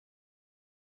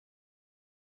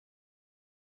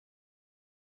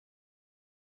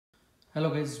Hello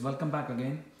guys, welcome back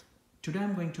again. Today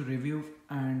I'm going to review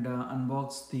and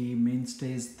unbox the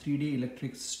Mainstays 3D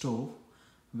electric stove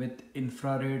with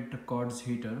infrared Quartz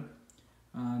heater.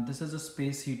 This is a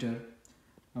space heater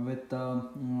with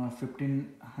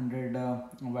 1500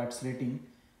 watts rating,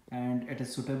 and it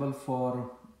is suitable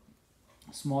for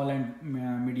small and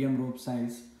medium room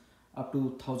size up to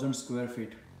 1000 square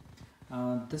feet.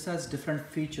 This has different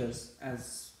features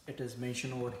as it is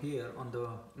mentioned over here on the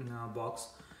box.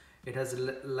 It has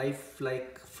a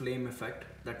lifelike flame effect.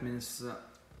 That means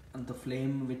the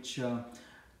flame which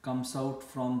comes out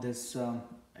from this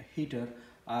heater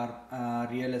are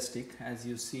realistic. As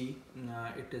you see,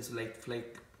 it is like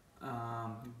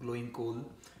glowing coal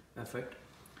effect.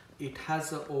 It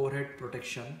has a overhead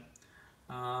protection.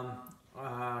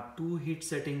 Two heat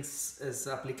settings is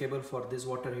applicable for this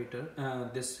water heater,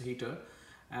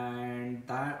 and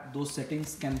those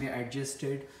settings can be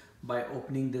adjusted by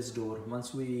opening this door.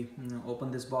 Once we open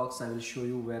this box, I will show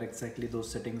you where exactly those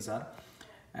settings are,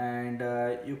 and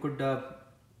you could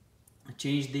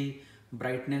change the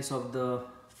brightness of the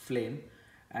flame.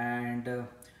 And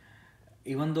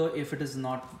even though if it is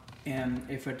not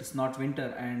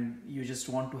winter and you just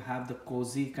want to have the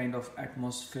cozy kind of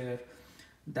atmosphere,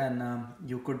 then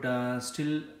you could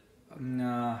still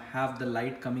have the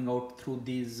light coming out through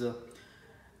these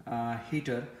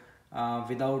heater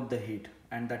without the heat,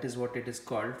 and that is what it is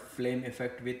called, flame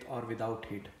effect with or without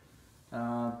heat.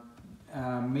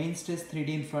 Mainstays 3D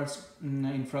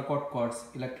infrared quartz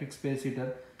electric space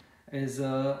heater is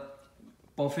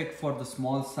perfect for the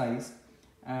small size,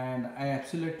 and I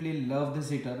absolutely love this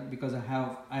heater because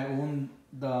I own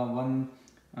the one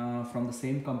from the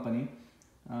same company.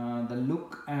 The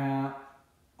look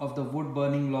of the wood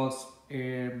burning logs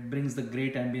brings the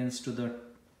great ambience to the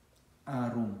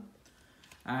room.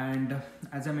 And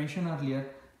as I mentioned earlier,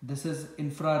 this is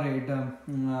infrared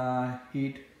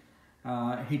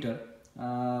heater.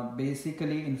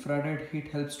 Basically, infrared heat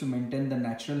helps to maintain the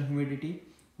natural humidity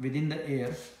within the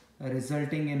air,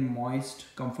 resulting in moist,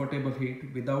 comfortable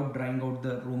heat without drying out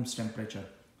the room's temperature.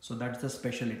 So that's the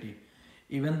specialty.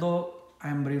 Even though I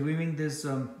am reviewing this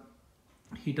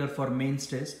heater for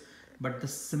Mainstays, but the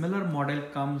similar model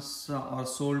comes or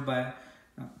sold by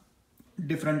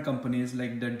different companies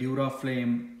like the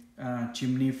Duraflame,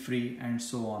 Chimney Free, and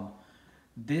so on.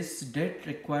 This did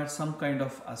require some kind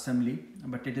of assembly,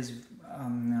 but it is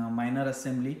minor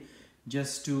assembly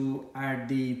just to add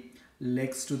the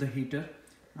legs to the heater.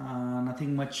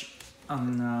 Nothing much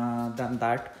than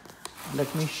that.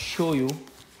 Let me show you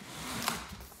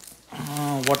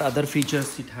what other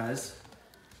features it has.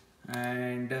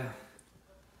 And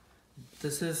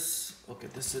this is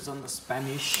on the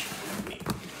Spanish.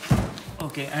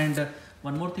 Okay, and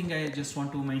one more thing I just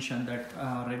want to mention, that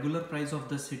regular price of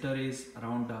this heater is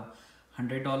around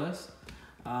 $100,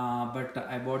 but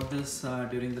I bought this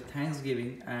during the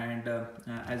Thanksgiving, and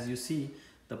as you see,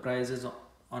 the price is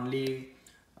only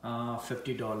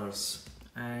 $50.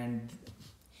 And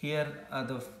here are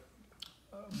the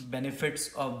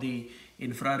benefits of the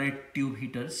infrared tube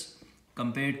heaters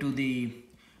compared to the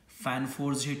fan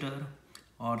forged heater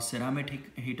or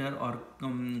ceramic heater or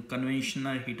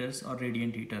conventional heaters or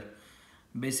radiant heater.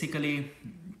 Basically,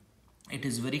 it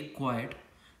is very quiet,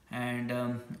 and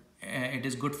it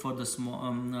is good for the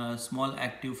small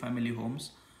active family homes,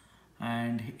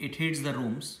 and it heats the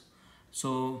rooms.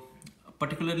 So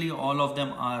particularly all of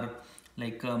them are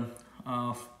like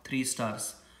 3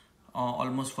 stars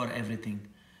almost for everything,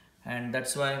 and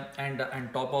that's why. And on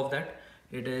top of that,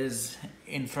 it is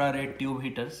infrared tube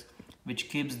heaters, which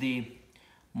keeps the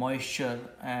moisture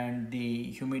and the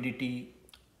humidity,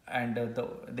 and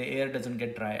the air doesn't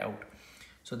get dry out.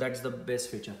 So that's the best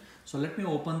feature. So let me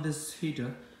open this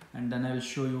heater, and then I will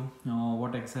show you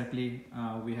what exactly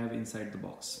we have inside the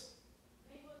box.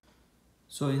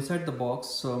 So inside the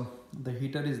box, the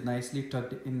heater is nicely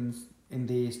tucked in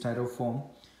the styrofoam.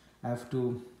 I have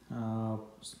to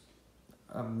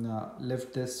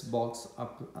lift this box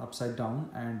upside down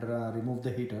and remove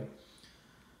the heater,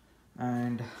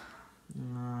 and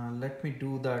let me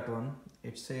do that one.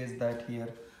 It says that here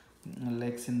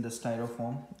legs in the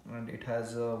styrofoam, and it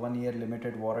has a 1-year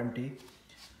limited warranty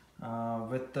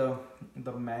with the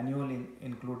manual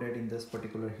included in this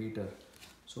particular heater.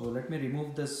 So let me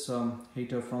remove this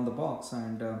heater from the box,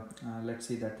 and let's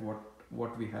see that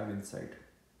what we have inside.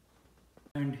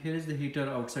 And here is the heater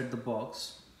outside the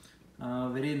box.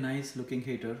 Very nice looking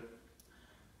heater,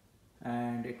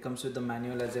 and it comes with the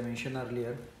manual, as I mentioned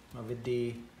earlier, with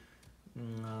the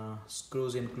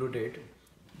screws included.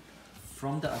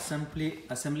 From the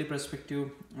assembly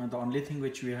perspective, the only thing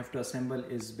which we have to assemble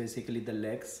is basically the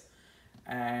legs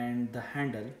and the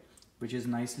handle, which is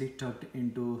nicely tucked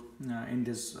into in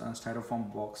this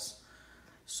styrofoam box.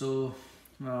 So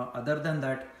other than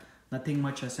that, nothing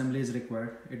much assembly is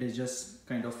required. It is just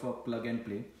kind of a plug and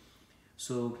play.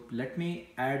 So let me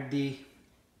add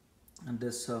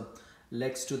this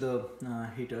legs to the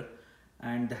heater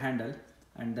and the handle,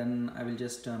 and then I will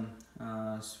just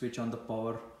switch on the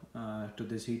power to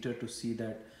this heater to see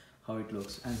that how it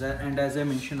looks. And as I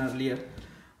mentioned earlier,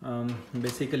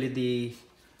 basically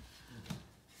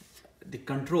the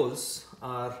controls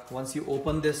are, once you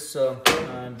open this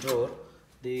drawer,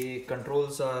 the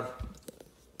controls are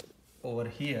over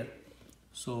here.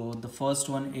 So the first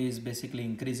one is basically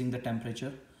increasing the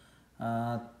temperature.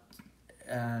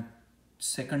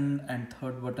 Second and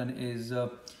third button is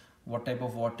what type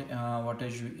of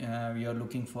wattage we are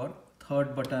looking for.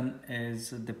 Third button is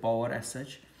the power as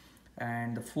such,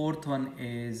 and the fourth one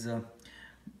is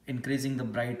increasing the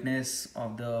brightness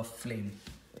of the flame.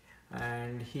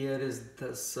 And here is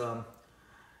this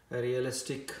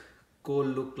realistic coal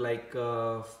look like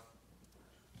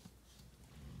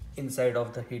inside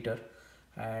of the heater.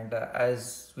 And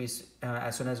as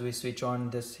soon as we switch on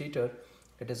this heater,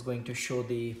 it is going to show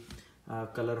the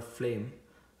color flame,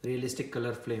 realistic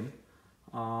color flame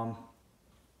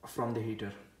from the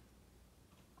heater.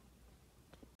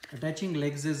 Attaching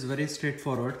legs is very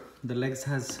straightforward. The legs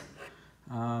has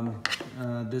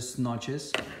this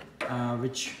notches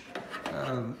which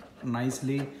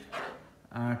nicely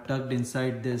tucked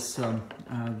inside this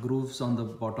grooves on the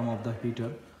bottom of the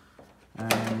heater.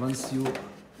 And once you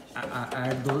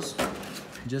add those,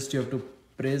 just you have to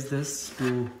press this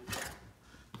to,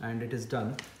 and it is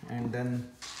done. And then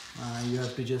you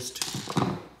have to just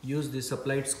use the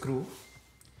supplied screw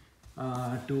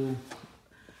to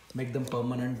make them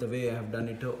permanent the way I have done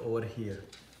it over here.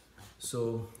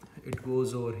 So it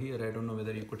goes over here. I don't know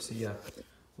whether you could see. Yeah,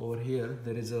 over here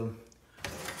there is a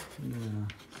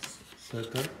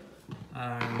circle,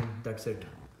 and that's it.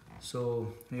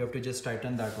 So you have to just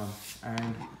tighten that one,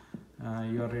 and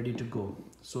you are ready to go.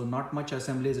 So not much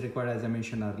assembly is required, as I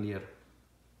mentioned earlier.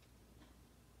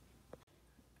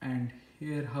 And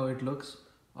here how it looks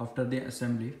after the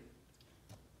assembly.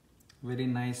 Very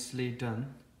nicely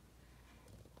done.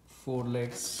 4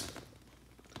 legs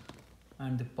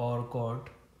and the power cord,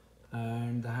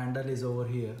 and the handle is over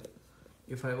here.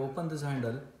 If I open this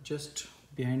handle, just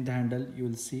behind the handle you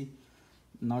will see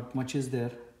not much is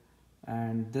there,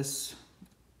 and this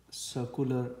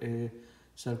circular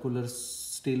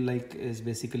steel like is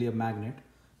basically a magnet.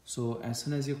 So as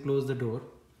soon as you close the door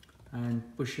and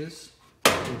pushes,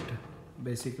 it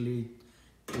basically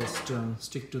just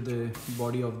stick to the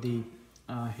body of the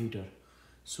heater.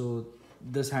 So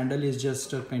this handle is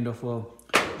just a kind of a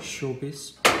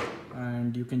showpiece,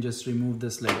 and you can just remove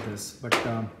this like this, but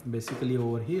basically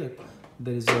over here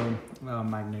there is a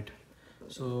magnet.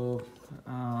 So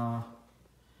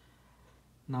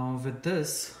now with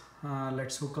this,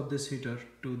 let's hook up this heater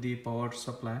to the power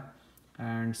supply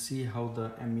and see how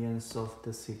the ambience of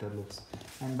this heater looks.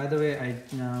 And by the way, I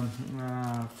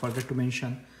forgot to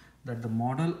mention that the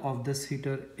model of this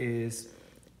heater is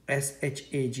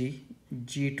SHAG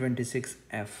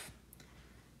G26F.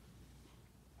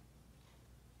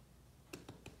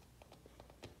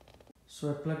 So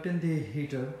I plugged in the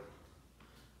heater.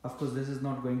 Of course, this is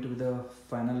not going to be the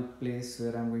final place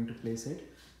where I'm going to place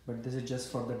it, but this is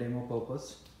just for the demo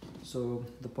purpose. So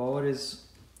the power is,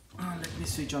 let me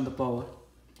switch on the power,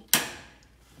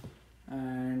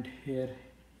 and here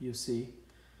you see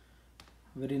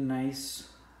very nice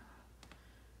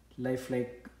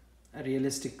lifelike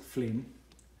realistic flame,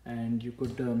 and you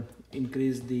could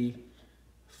increase the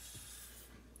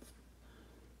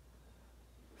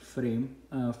flame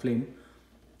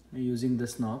using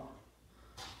this knob.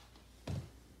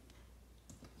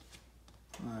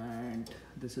 And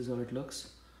this is how it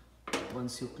looks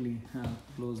once you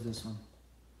close this one.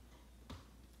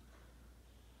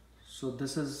 So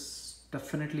this is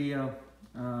definitely a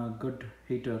good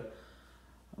heater,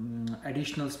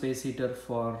 additional space heater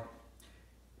for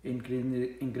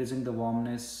increasing the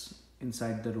warmness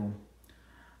inside the room.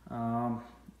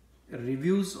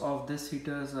 Reviews of this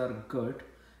heaters are good,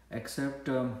 except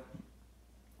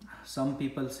some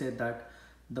people say that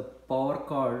the power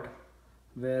cord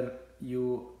where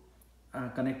you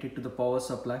connect it to the power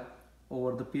supply,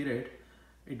 over the period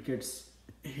it gets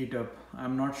heat up.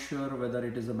 I'm not sure whether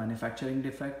it is a manufacturing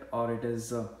defect or it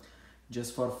is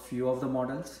just for few of the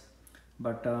models,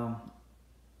 but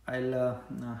I will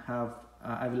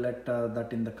let that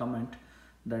in the comment,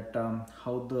 that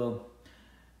how the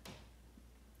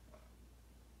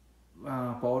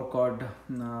power cord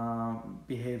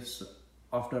behaves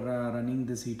after running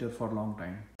this heater for a long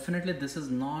time. Definitely this is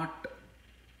not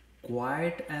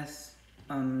quite as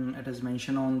it is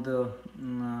mentioned on the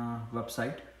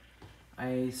website.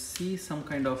 I see some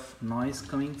kind of noise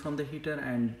coming from the heater,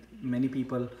 and many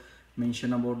people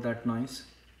mention about that noise,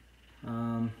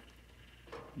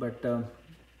 but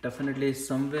definitely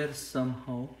somewhere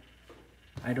somehow,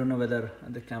 I don't know whether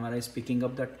the camera is picking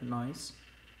up that noise,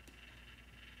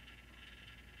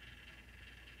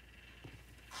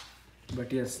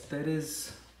 but yes, there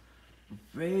is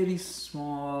very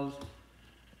small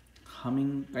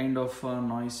humming kind of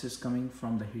noise is coming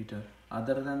from the heater.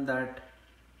 Other than that,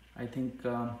 I think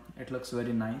it looks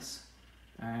very nice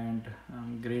and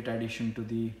great addition to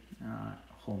the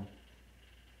home.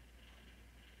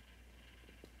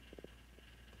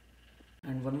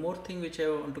 And one more thing which I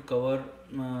want to cover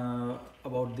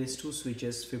about these two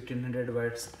switches, 1500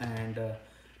 watts and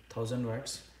 1000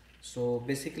 watts. So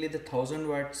basically the 1000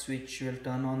 watt switch will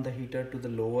turn on the heater to the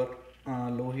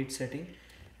low heat setting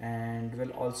and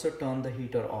will also turn the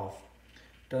heater off.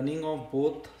 Turning off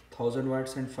both 1000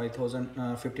 watts and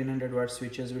 1500 watt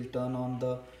switches will turn on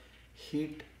the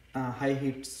high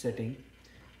heat setting,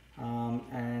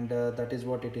 and that is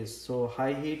what it is. So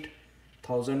high heat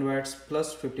 1000 watts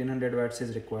plus 1500 watts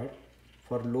is required.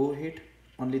 For low heat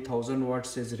only 1000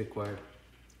 watts is required.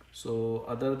 So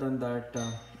other than that,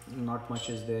 not much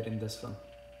is there in this one.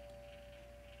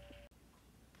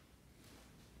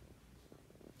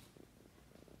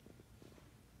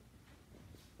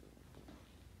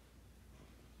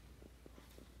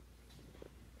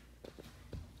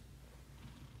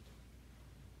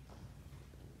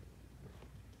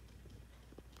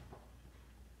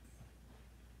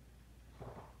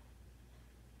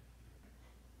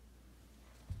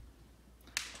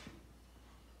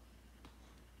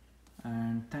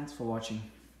 And thanks for watching.